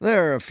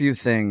There are a few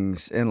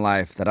things in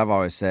life that I've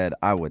always said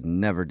I would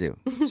never do.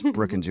 It's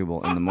Brooke and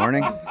Jubal in the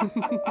morning.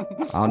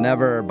 I'll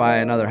never buy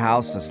another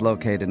house that's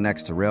located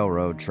next to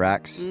railroad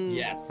tracks.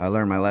 Yes. I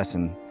learned my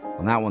lesson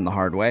on that one the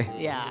hard way.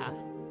 Yeah.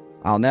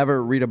 I'll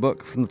never read a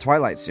book from the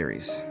Twilight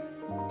series.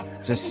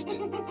 Just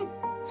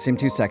seemed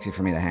too sexy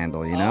for me to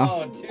handle, you know?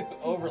 Oh, dude,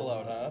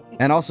 overload, huh?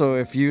 And also,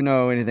 if you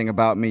know anything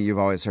about me, you've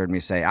always heard me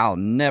say, I'll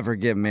never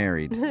get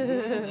married.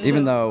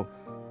 Even though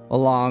a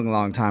long,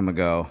 long time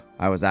ago,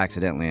 I was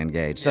accidentally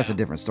engaged. That's a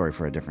different story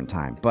for a different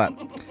time. But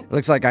it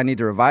looks like I need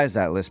to revise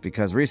that list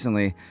because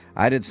recently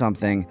I did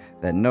something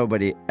that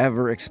nobody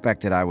ever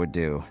expected I would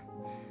do.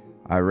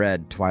 I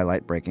read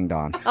Twilight Breaking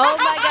Dawn. Oh,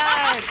 my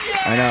God.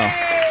 I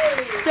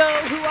know. So,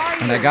 who are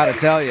you? And I gotta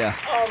tell you,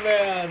 Oh,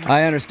 man.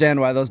 I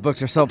understand why those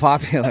books are so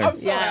popular. I'm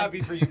so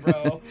happy for you,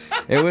 bro.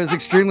 It was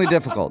extremely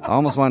difficult. I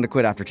almost wanted to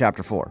quit after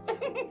chapter 4.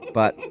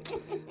 But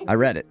I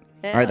read it.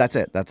 Yeah. All right, that's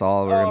it. That's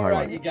all we're going to All talk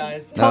right, about. you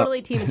guys.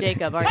 Totally Team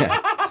Jacob, aren't you?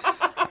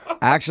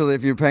 Actually,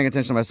 if you're paying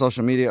attention to my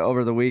social media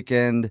over the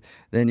weekend,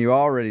 then you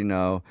already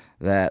know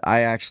that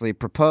I actually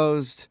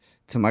proposed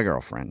to my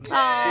girlfriend.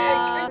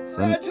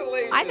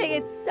 Congratulations. I think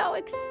it's so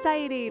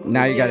exciting.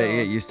 Now you got to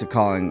get used to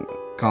calling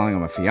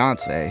him a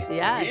fiance.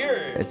 Yeah.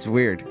 Weird. It's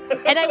weird.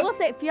 And I will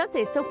say, fiance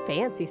is so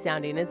fancy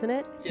sounding, isn't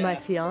it? It's my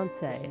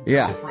fiance.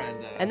 Yeah.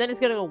 Girlfriend, And then it's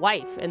going to go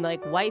wife. And,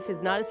 wife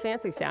is not as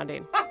fancy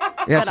sounding.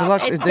 Yeah,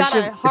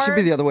 it should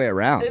be the other way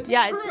around. It's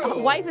Yeah,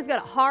 true. wife has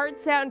got a hard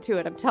sound to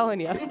it, I'm telling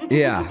you.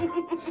 Yeah.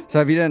 So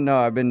if you didn't know,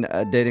 I've been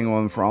dating a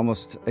woman for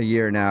almost a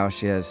year now.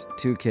 She has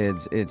 2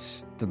 kids.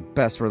 It's the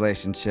best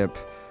relationship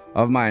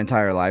of my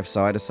entire life,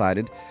 so I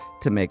decided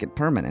to make it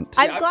permanent.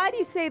 I'm glad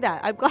you say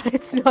that. I'm glad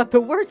it's not the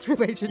worst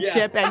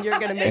relationship and you're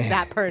going to make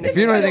that permanent. If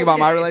you know anything about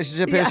my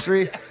relationship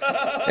history,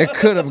 it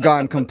could have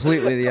gone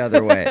completely the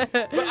other way.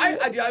 But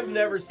I've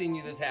never seen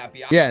you this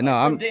happy. Yeah, no, From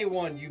I'm- day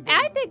one, you've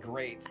been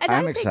great. And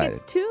I'm I think excited.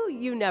 it's 2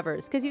 you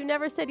nevers, because you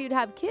never said you'd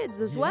have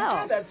kids as well.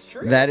 Yeah, that's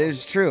true. That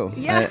is true.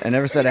 Yeah. I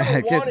never said I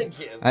had kids. wanted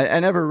kids. I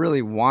never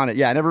really wanted.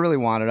 Yeah, I never really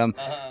wanted them.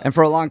 And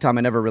for a long time,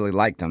 I never really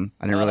liked them.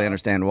 I didn't really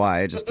understand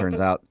why. It just turns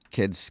out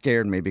kids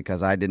scared me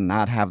because I did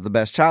not have the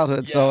best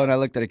childhood. So when I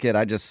looked at a kid,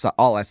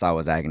 all I saw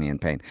was agony and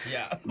pain.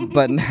 Yeah.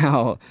 But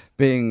now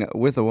being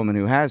with a woman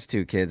who has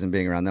 2 kids and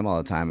being around them all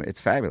the time, it's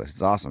fabulous.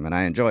 It's awesome, and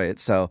I enjoy it.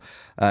 So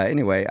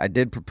anyway, I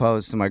did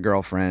propose to my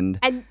girlfriend.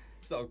 And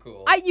So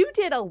cool. you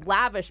did a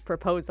lavish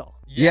proposal.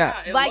 Yeah.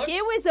 It It looks-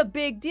 was a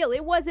big deal.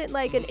 It wasn't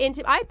like an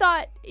intimate. I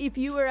thought if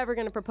you were ever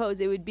going to propose,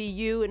 it would be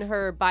you and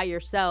her by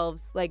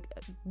yourselves, like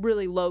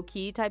really low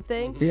key type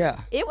thing.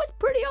 Yeah. It was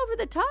pretty over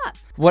the top.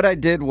 What I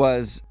did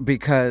was,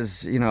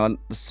 because,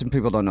 some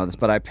people don't know this,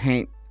 but I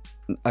paint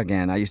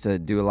again. I used to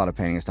do a lot of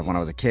painting and stuff when I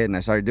was a kid, and I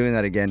started doing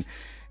that again.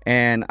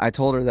 And I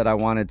told her that I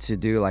wanted to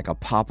do like a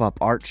pop-up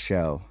art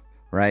show,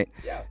 right?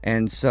 Yeah.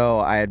 And so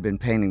I had been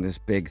painting this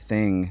big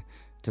thing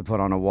to put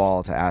on a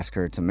wall to ask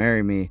her to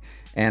marry me.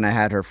 And I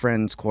had her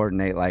friends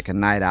coordinate like a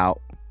night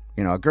out,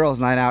 a girls'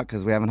 night out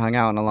because we haven't hung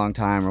out in a long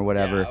time or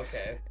whatever. Yeah,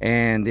 okay.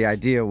 And the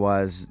idea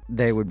was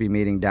they would be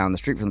meeting down the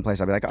street from the place.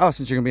 I'd be like, oh,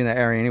 since you're going to be in the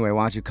area anyway,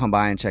 why don't you come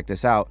by and check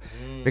this out?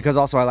 Because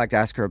also I like to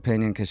ask her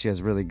opinion because she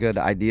has really good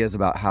ideas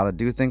about how to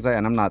do things.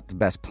 And I'm not the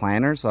best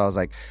planner. So I was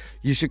like,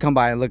 you should come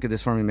by and look at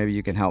this for me. Maybe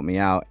you can help me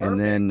out. Perfect. And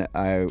then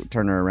I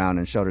turned her around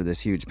and showed her this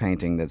huge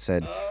painting that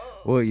said,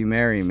 will you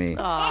marry me?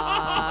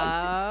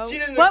 Aww. She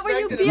didn't What were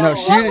you expect it. feeling? No,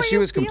 What were she you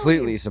was feeling?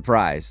 completely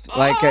surprised.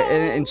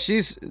 And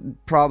she's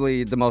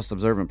probably the most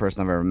observant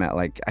person I've ever met.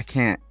 Like, I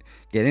can't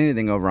get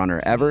anything over on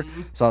her ever.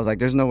 So I was like,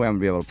 there's no way I'm going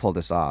to be able to pull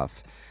this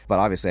off. But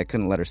obviously, I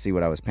couldn't let her see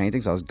what I was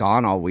painting, so I was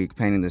gone all week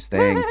painting this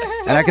thing.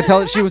 And I could tell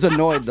that she was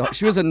annoyed.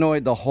 She was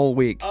annoyed the whole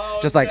week. Oh,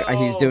 just like, no.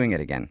 he's doing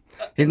it again.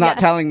 He's not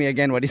telling me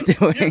again what he's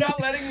doing. You're not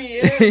letting me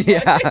in.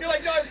 Yeah. You're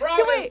like, no, I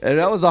promise. wait. And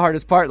that was the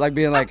hardest part, like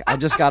being like, I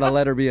just got to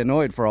let her be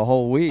annoyed for a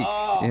whole week,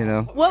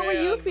 What were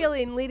you Man.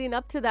 feeling leading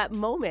up to that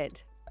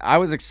moment? I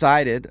was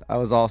excited. I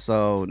was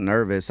also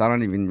nervous. I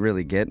don't even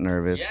really get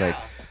nervous. Yeah.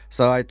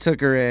 So I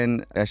took her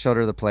in, I showed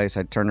her the place,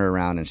 I turned her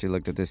around, and she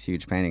looked at this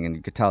huge painting, and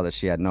you could tell that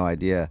she had no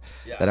idea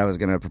that I was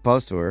going to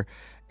propose to her.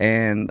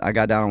 And I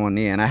got down on one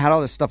knee, and I had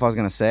all this stuff I was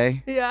going to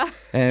say, Yeah.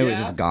 and it was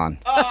just gone.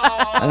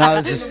 Oh, And I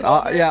was just,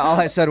 all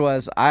I said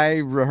was, I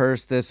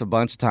rehearsed this a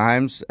bunch of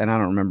times, and I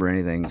don't remember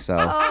anything, so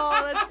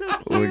Oh, that's so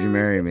cute. would you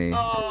marry me?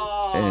 oh.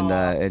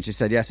 And she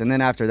said yes. And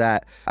then after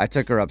that, I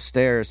took her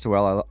upstairs to where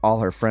all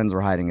her friends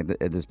were hiding at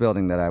this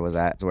building that I was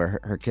at, to where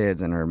her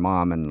kids and her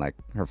mom and like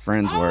her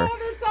friends were,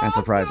 that's and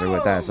surprised her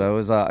with that. So it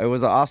was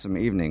an awesome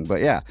evening.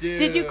 But yeah,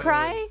 Did you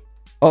cry?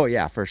 oh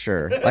yeah, for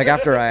sure. Like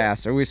after I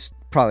asked her, we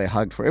probably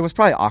hugged for. It was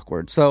probably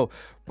awkward. So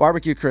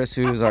Barbecue Chris,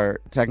 who's our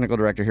technical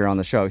director here on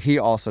the show, he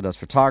also does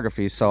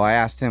photography. So I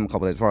asked him a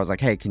couple days before. I was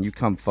like, hey, can you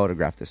come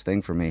photograph this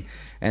thing for me?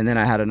 And then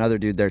I had another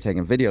dude there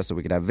taking video so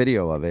we could have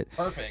video of it.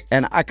 Perfect.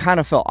 And I kind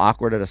of felt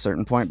awkward at a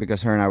certain point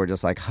because her and I were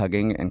just like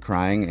hugging and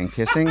crying and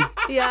kissing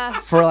Yeah.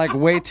 for like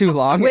way too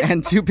long.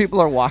 And two people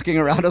are walking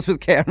around us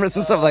with cameras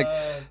and stuff. Like,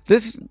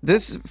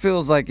 this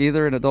feels like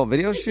either an adult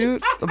video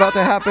shoot about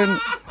to happen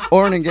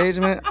or an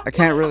engagement. I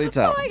can't really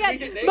tell. Oh my God.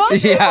 Naked, naked. Most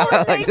people Yeah, would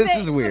like think this that-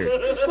 is weird.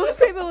 Most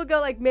people would go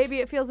like, maybe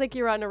it feels like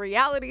you're on a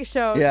reality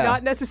show, Yeah.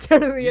 not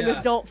necessarily an Yeah.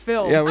 adult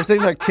film. Yeah, we're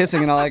sitting there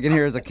kissing, and all I can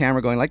hear is a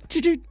camera going like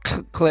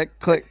click,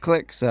 click,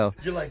 click. So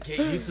You're like, get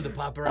used to the Oh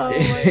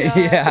paparazzi. my God.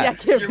 Yeah.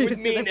 get You're used with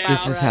to me the now.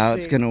 this is how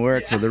it's paparazzi. gonna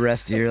work for the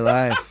rest of your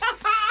life.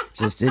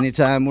 Just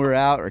anytime we're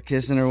out or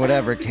kissing or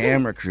whatever,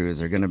 camera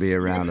crews are gonna be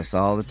around us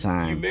all the You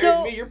time. married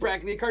So- me, you're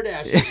practically a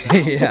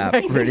Kardashian.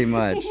 Yeah, pretty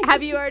much.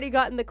 Have you already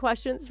gotten the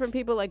questions from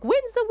people like,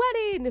 when's the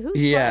wedding? Who's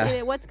Yeah. planning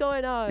it? What's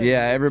going on?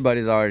 Yeah,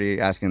 everybody's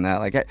already asking that.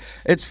 Like,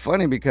 it's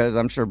funny because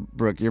I'm sure,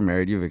 Brooke, you're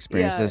married, you've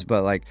experienced Yeah. this,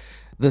 but like,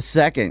 the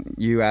second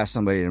you ask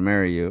somebody to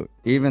marry you,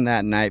 even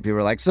that night, people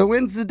are like, "So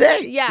when's the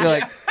date?" Yeah. You're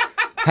like,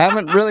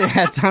 haven't really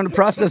had time to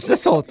process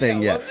this whole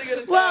thing Yeah, yet. one thing at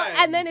a time. Well,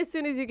 and then as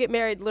soon as you get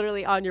married,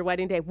 literally on your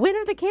wedding day, when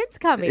are the kids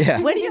coming? Yeah.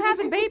 When are you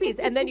having babies?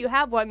 And then you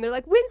have one, and they're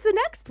like, when's the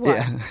next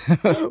one?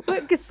 Yeah.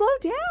 But slow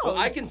down. Well,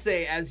 I can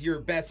say, as your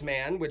best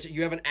man, which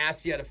you haven't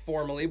asked yet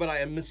formally, but I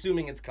am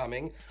assuming it's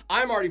coming,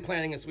 I'm already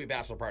planning a sweet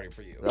bachelor party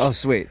for you. Oh,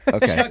 sweet.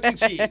 Okay. Chuck E.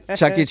 Cheese.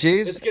 Chuck E.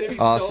 Cheese? It's gonna be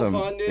awesome. so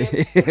fun,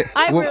 dude.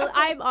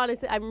 I'm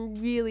honestly, I'm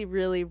really,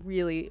 really,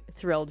 really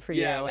thrilled for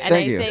Yeah, you. man. And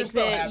Thank I you. think We're so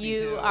that happy, you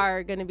too.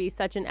 are going to be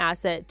such an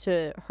asset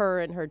to her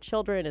and her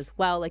children as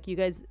well. Like you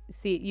guys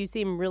you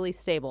seem really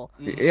stable.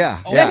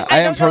 Yeah, Oh, yeah. I I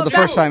am don't for know the if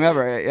first that- time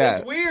ever. Yeah.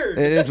 It's weird.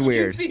 It is You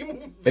weird.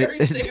 seem very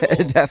It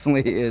stable.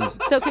 definitely is. So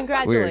Weird.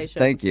 congratulations.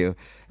 Thank you.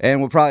 And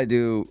we'll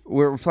probably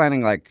we're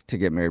planning like to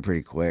get married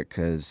pretty quick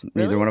because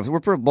neither Really? one of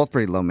us, both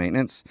pretty low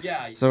maintenance.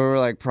 Yeah. So we're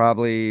like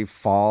probably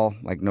fall,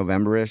 like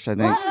November-ish, I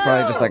think.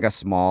 Probably just like a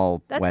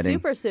small That's wedding.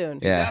 super soon.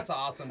 Yeah. That's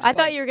awesome. I Just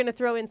thought like- you were going to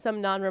throw in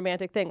some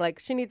non-romantic thing, like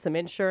she needs some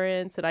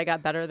insurance, and I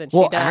got better than she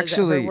Well, does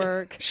actually, at her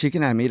work. she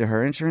can add me to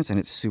her insurance, and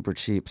it's super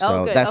cheap. Oh,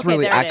 So good. that's Okay,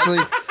 really there it is. actually,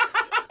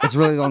 it's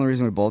really the only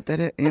reason we both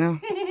did it. You know,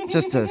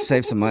 just to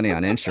save some money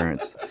on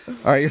insurance.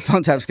 All right, your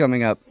phone tap's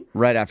coming up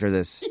right after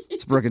this.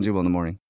 It's Brooke and Jubal in the morning.